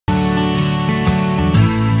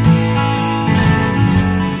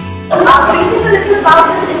briefing a little about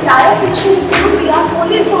this entire pitching school, we are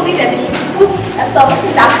wholly and solely dedicated to a service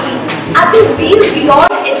industry as we wheel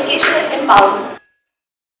beyond education and empowerment.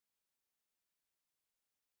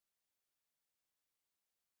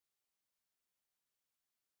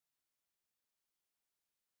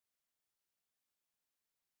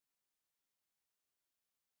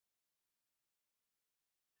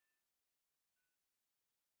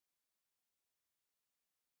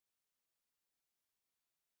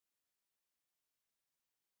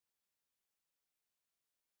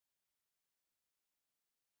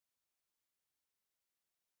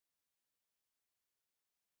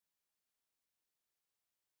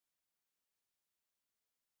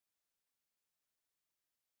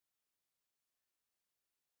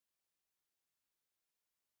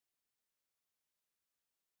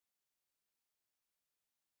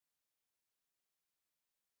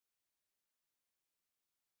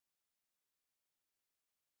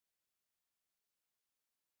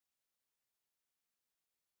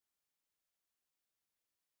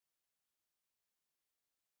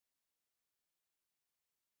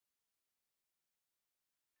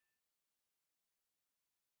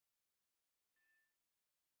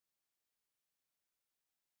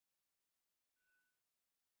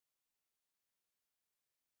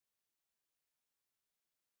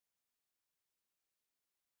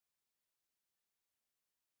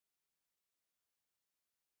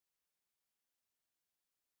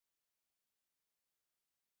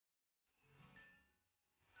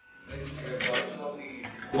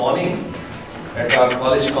 Morning at our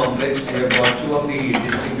college complex. We have got two of the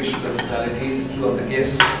distinguished personalities, two of the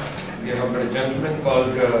guests. We have got a gentleman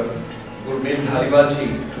called Gurmail Dhaliwal ji,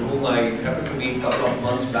 to whom I happened to meet a couple of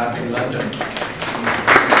months back in London.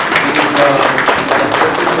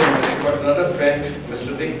 We've got another friend,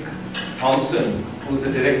 Mr. Thompson, who is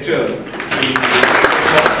the director.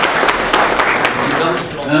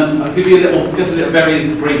 I'll give you just a little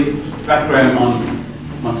very brief background on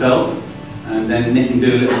myself, and then Nick can do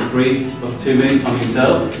a little brief of 2 minutes on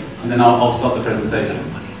himself, and then I'll start the presentation.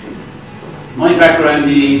 My background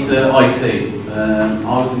is IT. I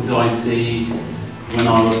was into IT when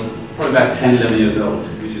I was probably about 10, 11 years old,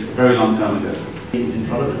 which is a very long time ago. It's in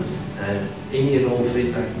front of us, and any and all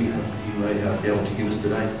feedback you may be able to give us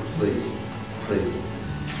today, please.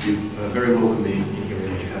 You're very welcome in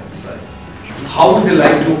hearing what you have to say. How would they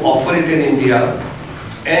like to operate in India,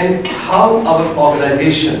 and how our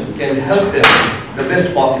organization can help them the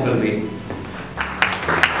best possible way.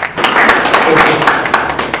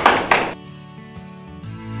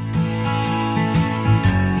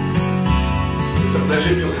 It's a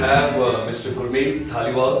pleasure to have Mr. Gurmail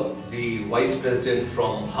Dhaliwal, the Vice President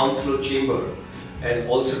from Hounslow Chamber and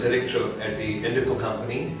also Director at the NDICO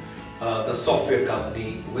company, the software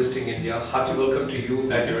company visiting India. Hearty welcome to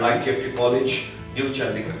you at ITFT College, New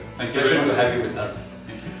Chandigarh. Thank you. Pleasure to have you with us.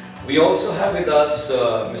 We also have with us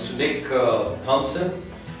Mr. Nick Thompson,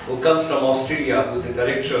 who comes from Australia, who is a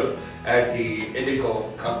director at the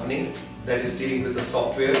IndieCo company that is dealing with the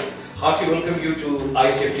software. Hearty welcome you to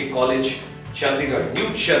ITFT College, Chandigarh,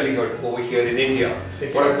 New Chandigarh over here in India.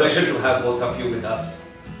 What a pleasure to have both of you with us.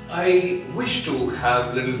 I wish to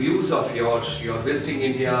have little views of yours. You are visiting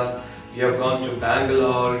India, you have gone to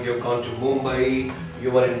Bangalore, you have gone to Mumbai,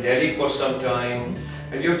 you were in Delhi for some time,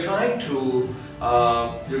 and you're trying to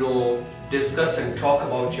discuss and talk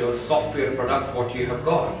about your software product, what you have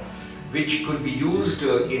got, which could be used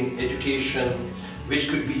in education, which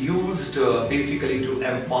could be used basically to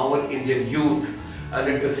empower Indian youth, and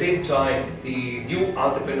at the same time, the new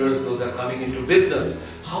entrepreneurs, those are coming into business,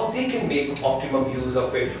 how they can make optimum use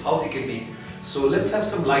of it, how they can make. So let's have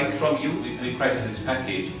some light from you. We created this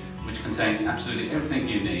package which contains absolutely everything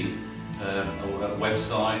you need. A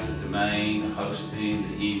website, a domain, hosting,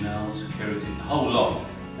 the email, security, the whole lot,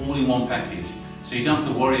 all in one package. So you don't have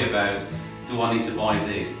to worry about, do I need to buy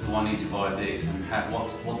this, do I need to buy this, and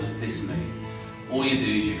what does this mean? All you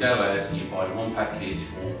do is you go out and you buy one package,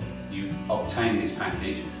 or you obtain this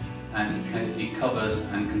package, and it covers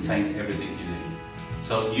and contains everything you need.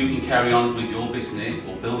 So you can carry on with your business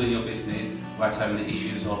or building your business without having the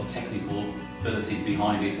issues of technical ability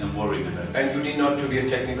behind it and worrying about it. And you need not to be a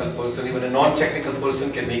technical person, even a non-technical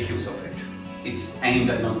person can make use of it. It's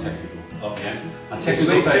aimed at non-technical. Okay. A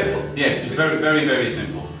technical it's very person, simple. yes, it's very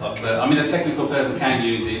simple. Okay. But, I mean, a technical person can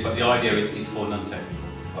use it, but the idea is for non-technical.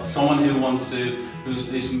 Okay. Someone who wants to,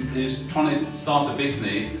 who's trying to start a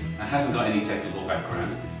business and hasn't got any technical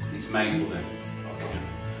background, it's made for them. Okay.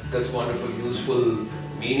 That's wonderful, useful,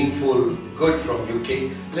 meaningful, good from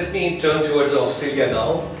UK. Let me turn towards Australia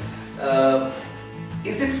now.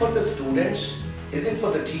 Is it for the students? Is it for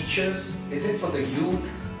the teachers? Is it for the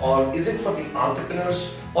youth? or is it for the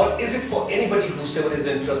entrepreneurs, or is it for anybody whosoever is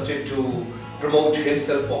interested to promote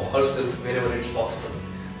himself or herself wherever it's possible?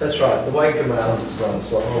 That's right. The way Gurmail has designed the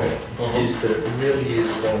software is that it really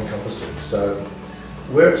is all-encompassing. So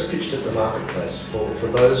where it's pitched at the marketplace, for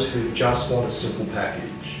those who just want a simple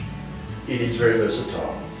package, it is very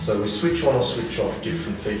versatile. So we switch on or switch off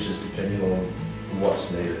different features depending on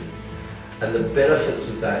what's needed. And the benefits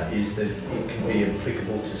of that is that it can be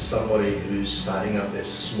applicable to somebody who's starting up their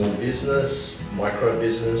small business, micro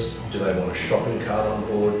business. Do they want a shopping cart on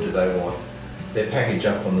board? Do they want their package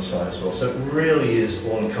up on the side as well? So it really is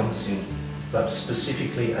all-encompassing, but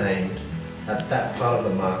specifically aimed at that part of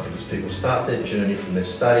the market as people start their journey from their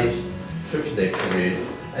studies through to their career.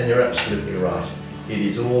 And you're absolutely right. It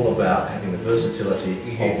is all about having the versatility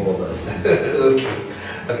of all of those things.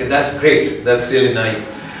 Okay, that's great. That's really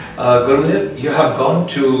nice. Gurmail, you have gone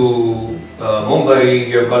to Mumbai,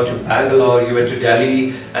 you have gone to Bangalore, you went to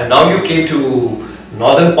Delhi, and now you came to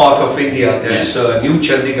northern part of India. There's New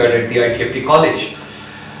Chandigarh at the ITFT College.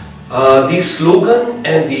 The slogan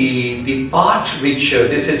and the part which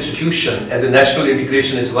this institution as a national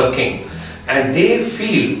integration is working, and they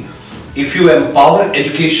feel if you empower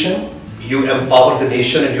education, you empower the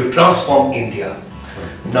nation and you transform India.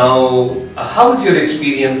 Now, how is your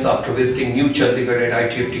experience after visiting New Chandigarh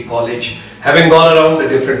at ITFT College, having gone around the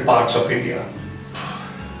different parts of India?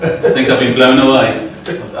 I think I've been blown away.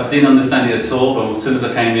 I didn't understand it at all, but as soon as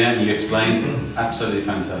I came here and you explained, absolutely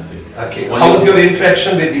fantastic. Okay. How was your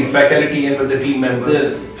interaction with the faculty and with the team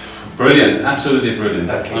members? Brilliant, absolutely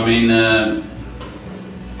brilliant. Okay. I mean,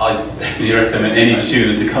 I definitely recommend any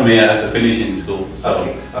student to come here as a finishing school.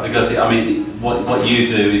 So, because I mean, what you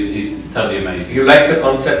do is totally amazing. You like the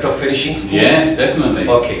concept of finishing school? Yes, definitely.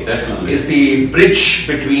 Okay, definitely. Is the bridge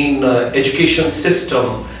between education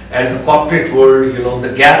system and the corporate world, you know,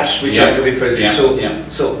 the gaps which have to be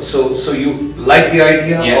filled. So you like the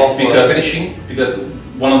idea of finishing? Because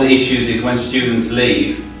one of the issues is when students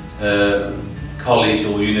leave college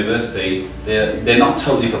or university, they're not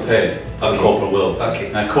totally prepared for the corporate world.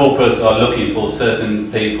 Now corporates are looking for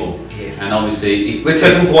certain people, and obviously with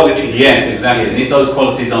certain qualities. Yes, exactly. And if those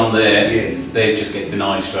qualities aren't there, they just get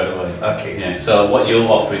denied straight away. Yeah. So what you're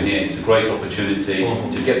offering here is a great opportunity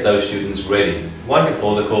to get those students ready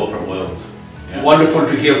for the corporate world. Yeah. Wonderful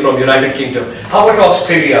to hear from United Kingdom. How about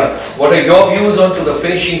Australia? What are your views on the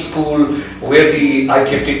finishing school where the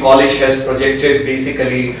ITFT College has projected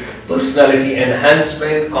basically personality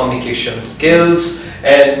enhancement, communication skills,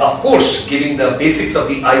 and of course giving the basics of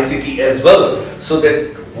the ICT as well, so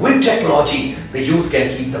that with technology the youth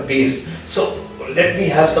can keep the pace. So let me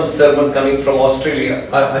have some sermon coming from Australia.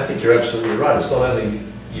 I think you're absolutely right. It's not only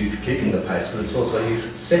youth keeping the pace, but it's also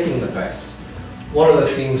youth setting the pace. One of the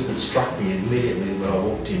things that struck me immediately when I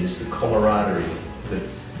walked in is the camaraderie that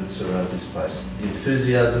surrounds this place. The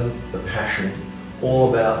enthusiasm, the passion, all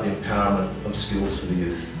about the empowerment of skills for the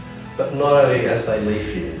youth. But not only as they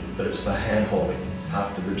leave here, but it's the hand-holding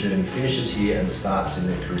after the journey finishes here and starts in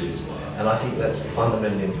their careers. And I think that's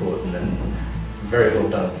fundamentally important and very well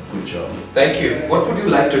done. Good job. Thank you. What would you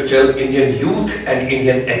like to tell Indian youth and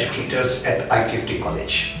Indian educators at ITFT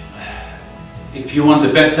College? If you want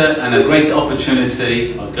a better and a greater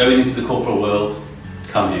opportunity of going into the corporate world,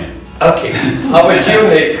 come here. Okay. How about you,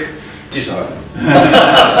 Nick? Ditto.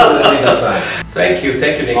 Absolutely the same. Thank you,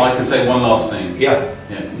 Nick. I can say one last thing. Yeah.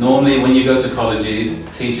 Normally when you go to colleges,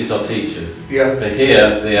 teachers are teachers. Yeah. But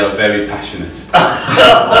here, they are very passionate.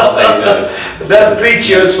 What they do. That's 3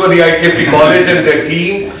 cheers for the ITFT College and their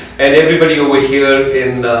team and everybody over here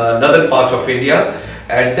in northern part of India.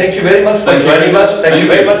 And thank you very much for joining us. Thank you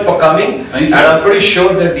very much for coming. And I'm pretty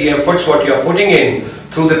sure that the efforts what you are putting in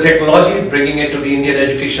through the technology, bringing it to the Indian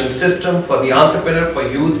education system for the entrepreneur, for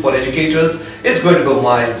youth, for educators, it's going to go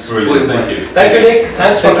miles. Brilliant. Thank you. Thank you, Nick.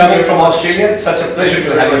 Thanks for coming from Australia. Such a pleasure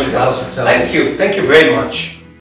to have you with us. Thank you. Thank you very much.